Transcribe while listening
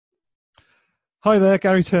Hi there,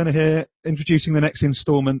 Gary Turner here, introducing the next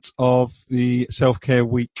instalment of the Self-Care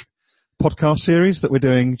Week podcast series that we're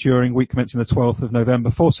doing during week commencing the 12th of November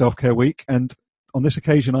for Self-Care Week. And on this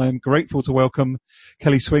occasion, I am grateful to welcome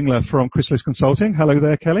Kelly Swingler from Chrysalis Consulting. Hello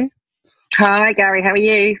there, Kelly. Hi, Gary. How are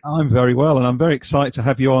you? I'm very well, and I'm very excited to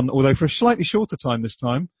have you on, although for a slightly shorter time this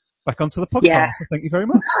time, back onto the podcast. Yeah. So thank you very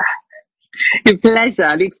much. Pleasure.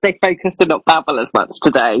 I need to stay focused and not babble as much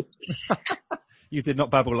today. You did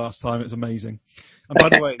not babble last time. It was amazing. And by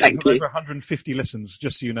the way, we have over 150 listens,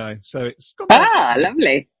 just so you know. So it's gone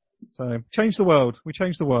lovely. So change the world. We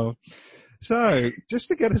changed the world. So just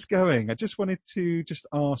to get us going, I just wanted to just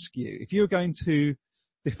ask you, if you were going to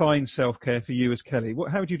define self-care for you as Kelly,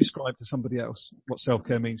 how would you describe to somebody else what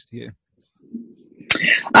self-care means to you?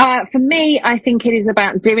 For me, I think it is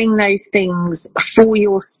about doing those things for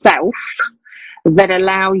yourself that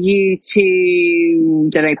allow you to,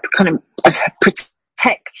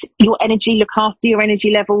 protect your energy, look after your energy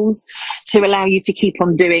levels, to allow you to keep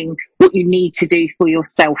on doing what you need to do for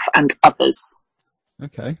yourself and others.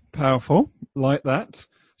 Okay, powerful, like that.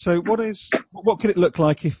 So what could it look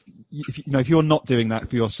like if you're not doing that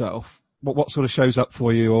for yourself? What sort of shows up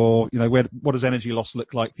for you, or what does energy loss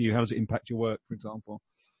look like for you? How does it impact your work, for example?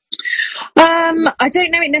 I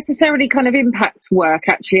don't know it necessarily kind of impacts work,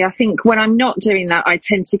 actually. I think when I'm not doing that, I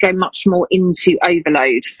tend to go much more into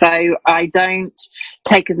overload. So I don't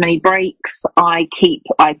take as many breaks. I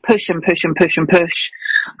push and push and push and push.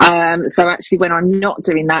 So actually when I'm not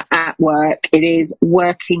doing that at work, it is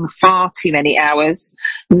working far too many hours,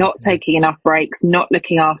 not taking enough breaks, not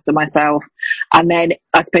looking after myself. And then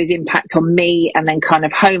I suppose impact on me and then kind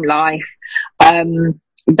of home life.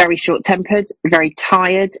 Very short-tempered, very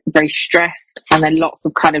tired, very stressed, and then lots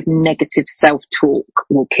of kind of negative self-talk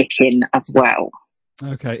will kick in as well.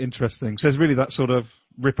 Okay, interesting. So there's really that sort of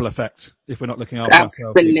ripple effect if we're not looking after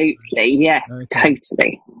ourselves. Absolutely, yes, okay.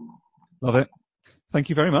 Totally. Love it. Thank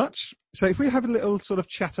you very much. So if we have a little sort of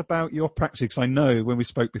chat about your practice, because I know when we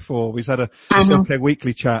spoke before, we had a Self-Care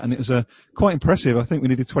Weekly chat, and it was quite impressive. I think we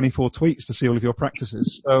needed 24 tweets to see all of your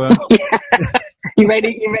practices. So, You may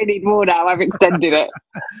need more now. I've extended it.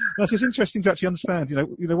 That's just interesting to actually understand.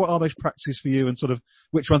 What are those practices for you, and sort of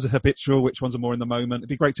which ones are habitual, which ones are more in the moment. It'd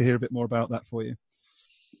be great to hear a bit more about that for you.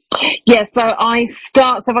 Yeah, so I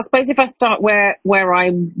suppose if I start where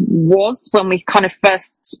I was when we kind of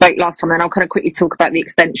first spoke last time, then I'll kind of quickly talk about the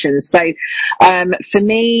extensions. So, for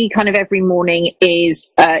me, kind of every morning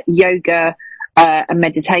is, yoga, and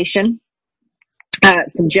meditation.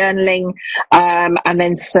 Some journaling, and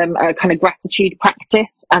then some kind of gratitude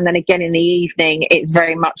practice. And then again in the evening, it's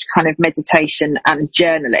very much kind of meditation and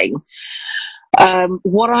journaling.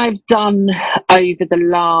 What I've done over the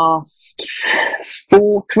last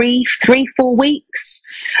 4 weeks,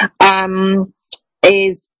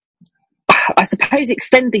 is, I suppose,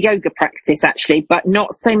 extend the yoga practice actually, but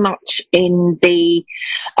not so much in the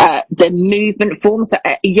movement forms. So,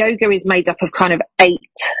 yoga is made up of kind of 8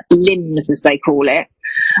 limbs, as they call it.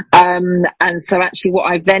 And so actually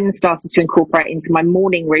what I've then started to incorporate into my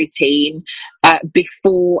morning routine,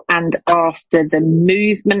 before and after the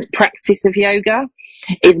movement practice of yoga,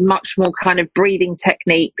 is much more kind of breathing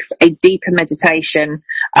techniques, a deeper meditation,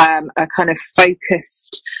 a kind of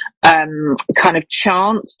focused, kind of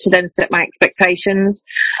chant to then set my expectations.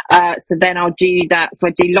 So then I'll do that. So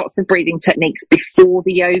I do lots of breathing techniques before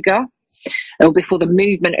the yoga, or before the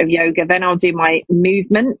movement of yoga. Then I'll do my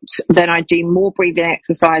movement, then I do more breathing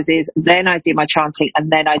exercises, then I do my chanting,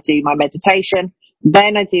 and then I do my meditation,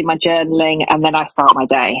 then I do my journaling, and then I start my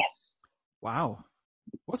day. Wow.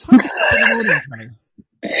 What time is it in the morning, Kelly?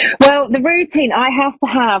 Well, the routine I have to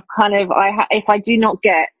have kind of, if I do not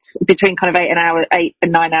get between kind of 8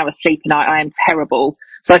 and 9 hours sleep a night, I am terrible.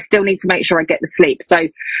 So I still need to make sure I get the sleep. So,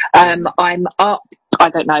 I'm up,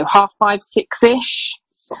 I don't know, 5:30, 6-ish.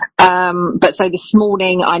 But so this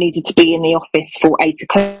morning I needed to be in the office for 8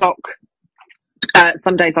 o'clock.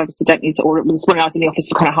 Some days I obviously don't need to, or this morning I was in the office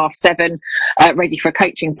for kind of 7:30, ready for a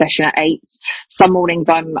coaching session at 8. Some mornings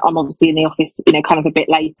I'm obviously in the office, kind of a bit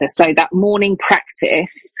later. So that morning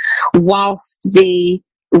practice, whilst the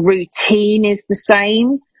routine is the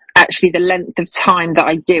same, actually the length of time that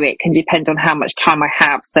I do it can depend on how much time I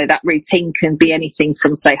have. So that routine can be anything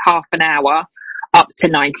from, say, half an hour up to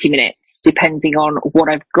 90 minutes, depending on what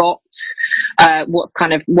I've got, what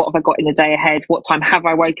have I got in the day ahead, what time have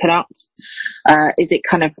I woken up, is it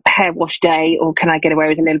kind of hair wash day, or can I get away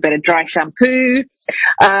with a little bit of dry shampoo,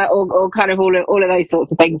 or kind of all of those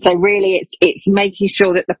sorts of things. So really it's making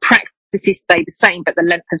sure that the practice practices stay the same, but the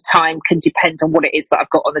length of time can depend on what it is that I've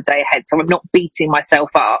got on the day ahead. So I'm not beating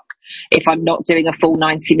myself up if I'm not doing a full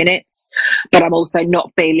 90 minutes, but I'm also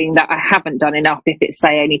not feeling that I haven't done enough if it's,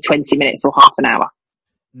 say, only 20 minutes or half an hour.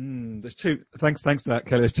 There's thanks to that,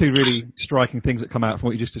 Kelly. There's two really striking things that come out from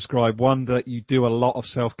what you just described. One, that you do a lot of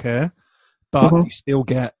self-care, but you still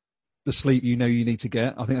get the sleep you need to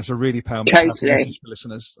get. I think that's a really powerful message for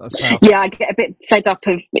listeners. That's powerful. Yeah, I get a bit fed up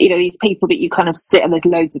of, these people that you kind of sit, and there's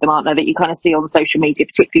loads of them, aren't there, that you kind of see on social media,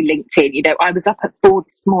 particularly LinkedIn. I was up at 4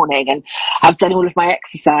 this morning and I've done all of my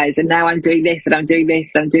exercise, and now I'm doing this and I'm doing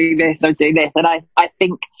this and I'm doing this and I'm doing this. And I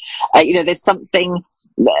think, there's something,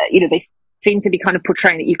 they seem to be kind of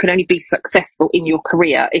portraying that you can only be successful in your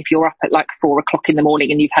career if you're up at like 4 o'clock in the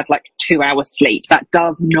morning and you've had like 2 hours sleep. That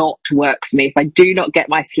does not work for me. If I do not get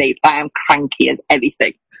my sleep, I am cranky as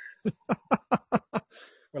anything.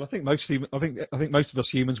 Well, I think most of us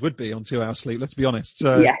humans would be on 2 hours sleep. Let's be honest.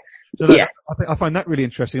 Yes. I find that really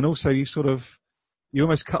interesting. And also, you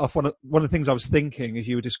almost cut off one of the things I was thinking as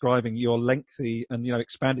you were describing your lengthy and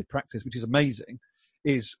expanded practice, which is amazing.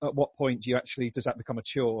 Is at what point does that become a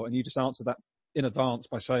chore? And you just answer that in advance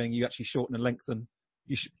by saying you actually shorten and lengthen,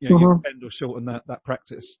 you extend or shorten that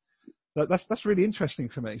practice. That's really interesting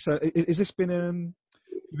for me. So is this been,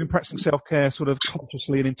 you've been practicing self-care sort of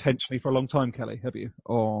consciously and intentionally for a long time, Kelly, have you?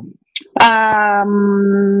 Or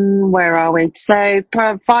where are we? So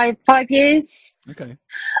 5 years. Okay.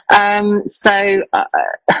 I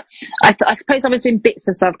suppose I was doing bits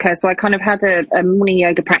of self-care. So I kind of had a morning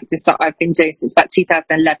yoga practice that I've been doing since about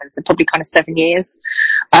 2011. So probably kind of 7 years.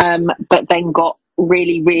 But then got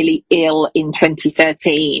really, really ill in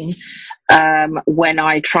 2013. When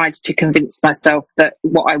I tried to convince myself that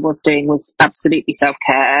what I was doing was absolutely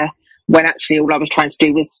self-care, when actually all I was trying to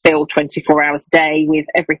do was fill 24 hours a day with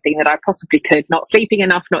everything that I possibly could, not sleeping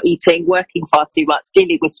enough, not eating, working far too much,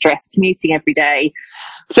 dealing with stress, commuting every day,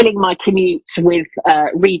 filling my commute with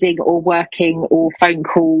reading or working or phone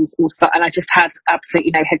calls, and I just had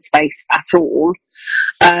absolutely no headspace at all.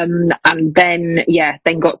 And then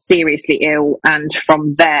got seriously ill, and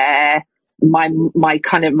from there my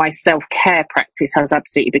self-care practice has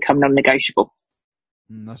absolutely become non-negotiable.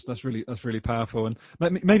 That's really powerful. And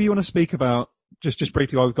maybe you want to speak about just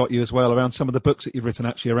briefly while we've got you as well around some of the books that you've written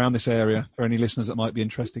actually around this area for any listeners that might be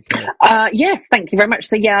interested. Yes, thank you very much.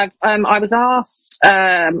 So I was asked,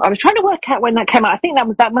 I was trying to work out when that came out. I think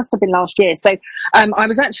that must have been last year. So I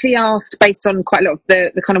was actually asked, based on quite a lot of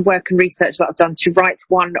the kind of work and research that I've done, to write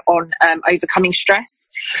one on overcoming stress.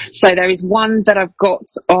 So there is one that I've got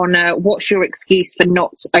on what's your excuse for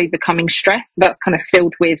not overcoming stress. So that's kind of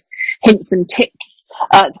filled with hints and tips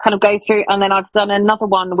to kind of go through. And then I've done another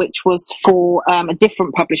one which was for a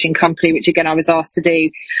different publishing company, which again I was asked to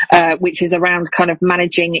do, which is around kind of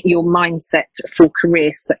managing your mindset for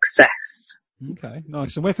career success. Okay,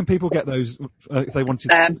 nice. And where can people get those if they wanted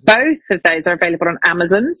to? Both of those are available on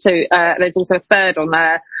Amazon. So there's also a third on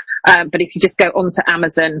there. But if you just go onto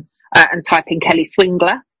Amazon and type in Kelly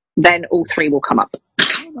Swingler, then all three will come up.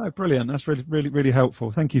 Oh, no, brilliant. That's really, really, really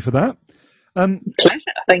helpful. Thank you for that.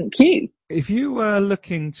 Pleasure. Thank you. If you were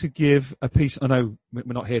looking to give a piece, I know we're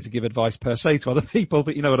not here to give advice per se to other people,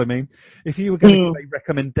 but you know what I mean. If you were going to give a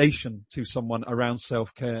recommendation to someone around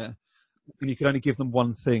self-care, and you could only give them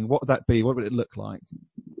one thing, what would that be? What would it look like?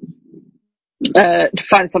 To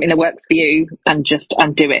find something that works for you and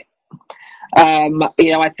do it.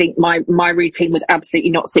 I think my routine would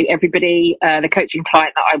absolutely not suit everybody. The coaching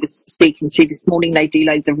client that I was speaking to this morning, they do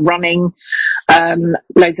loads of running.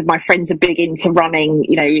 Loads of my friends are big into running.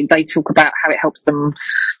 They talk about how it helps them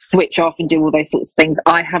switch off and do all those sorts of things.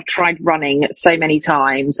 I have tried running so many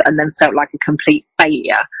times and then felt like a complete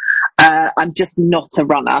failure. I'm just not a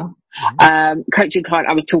runner. Coaching client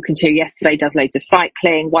I was talking to yesterday does loads of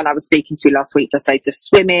cycling. One I was speaking to last week does loads of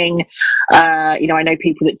swimming. I know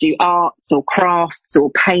people that do arts or crafts or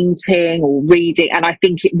painting or reading, and I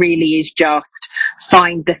think it really is just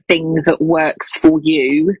find the thing that works for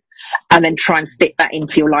you and then try and fit that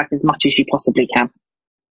into your life as much as you possibly can.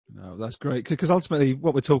 No, that's great, because ultimately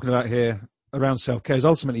what we're talking about here around self-care is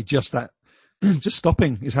ultimately just that. Just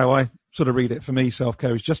stopping is how I sort of read it. For me,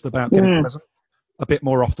 self-care is just about getting present a bit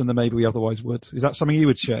more often than maybe we otherwise would. Is that something you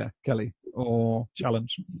would share, Kelly, or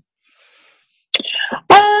challenge?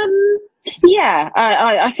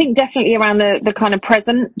 I think definitely around the kind of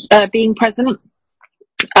present, being present.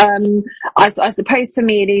 I suppose for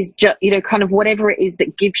me it is just, kind of whatever it is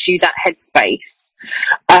that gives you that headspace.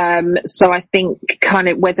 So I think kind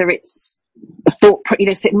of whether it's thought, so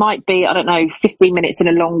it might be, 15 minutes in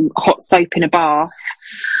a long hot soap in a bath,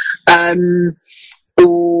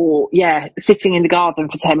 or or sitting in the garden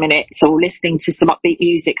for 10 minutes or listening to some upbeat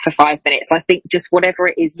music for 5 minutes. I think just whatever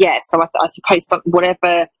it is, so I suppose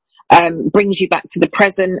whatever brings you back to the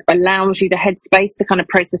present, allows you the headspace to kind of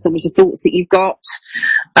process all of the thoughts that you've got.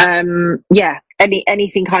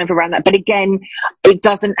 Anything kind of around that. But again, it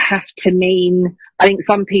doesn't have to mean, I think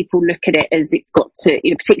some people look at it as it's got to,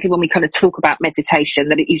 particularly when we kind of talk about meditation,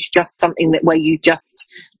 that it is just something where you just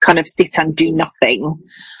kind of sit and do nothing.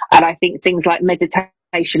 And I think things like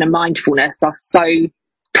meditation and mindfulness are so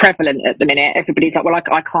prevalent at the minute. Everybody's like, well,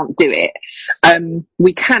 I can't do it.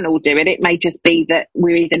 We can all do it. It may just be that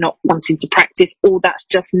we're either not wanting to practice, or that's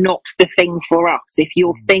just not the thing for us. If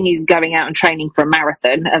your thing is going out and training for a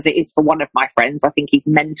marathon, as it is for one of my friends, I think he's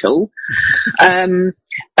mental. It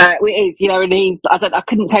is, and I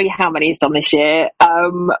couldn't tell you how many he's done this year.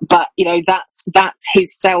 But that's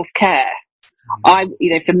his self-care.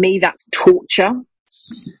 For me, that's torture.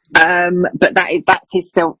 But that's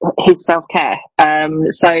his self-care.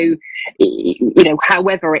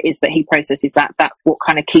 However it is that he processes that's what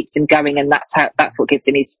kind of keeps him going, and that's what gives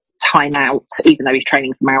him his time out, even though he's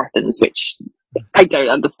training for marathons, which I don't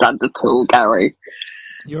understand at all, Gary.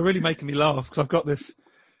 You're really making me laugh, because I've got this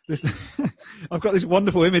I've got this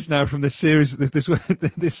wonderful image now from this series,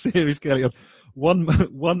 this series, Kelly, of one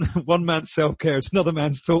man's self-care is another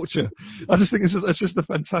man's torture. I just think that's just a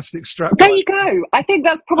fantastic strap. There you go. I think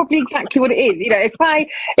that's probably exactly what it is. If I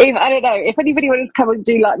don't know, if anybody wanted to come and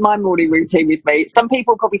do like my morning routine with me, some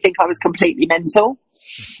people probably think I was completely mental,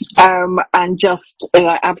 and just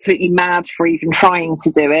absolutely mad for even trying to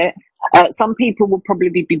do it. Some people will probably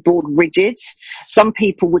be bored rigid. Some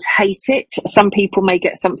people would hate it. Some people may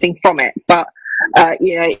get something from it, but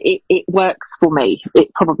it works for me.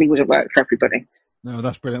 It probably wouldn't work for everybody. No,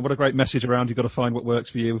 that's brilliant. What a great message around. You've got to find what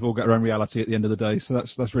works for you. We've all got our own reality at the end of the day. So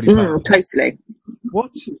that's really powerful. Totally.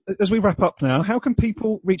 As we wrap up now, how can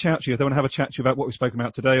people reach out to you if they want to have a chat to you about what we've spoken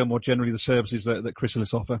about today, or more generally the services that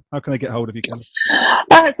Chrysalis offer? How can they get hold of you, Kelly?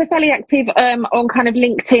 So fairly active on kind of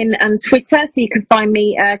LinkedIn and Twitter. So you can find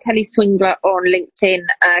me, Kelly Swingler on LinkedIn.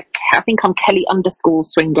 I think I'm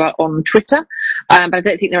Kelly_Swingler on Twitter. But I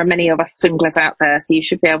don't think there are many of us Swinglers out there, so you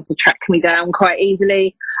should be able to track me down quite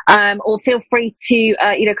easily. Or feel free to,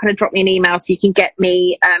 kind of drop me an email, so you can get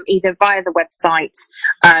me, either via the website,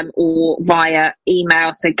 or via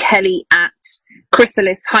email. So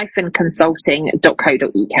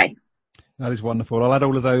Kelly@chrysalis-consulting.co.uk. That is wonderful. I'll add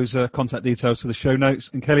all of those contact details to the show notes.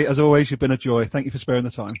 And Kelly, as always, you've been a joy. Thank you for sparing the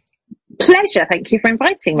time. Pleasure. Thank you for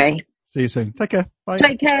inviting me. See you soon. Take care. Bye.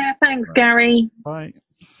 Take care. Thanks, Gary. Bye.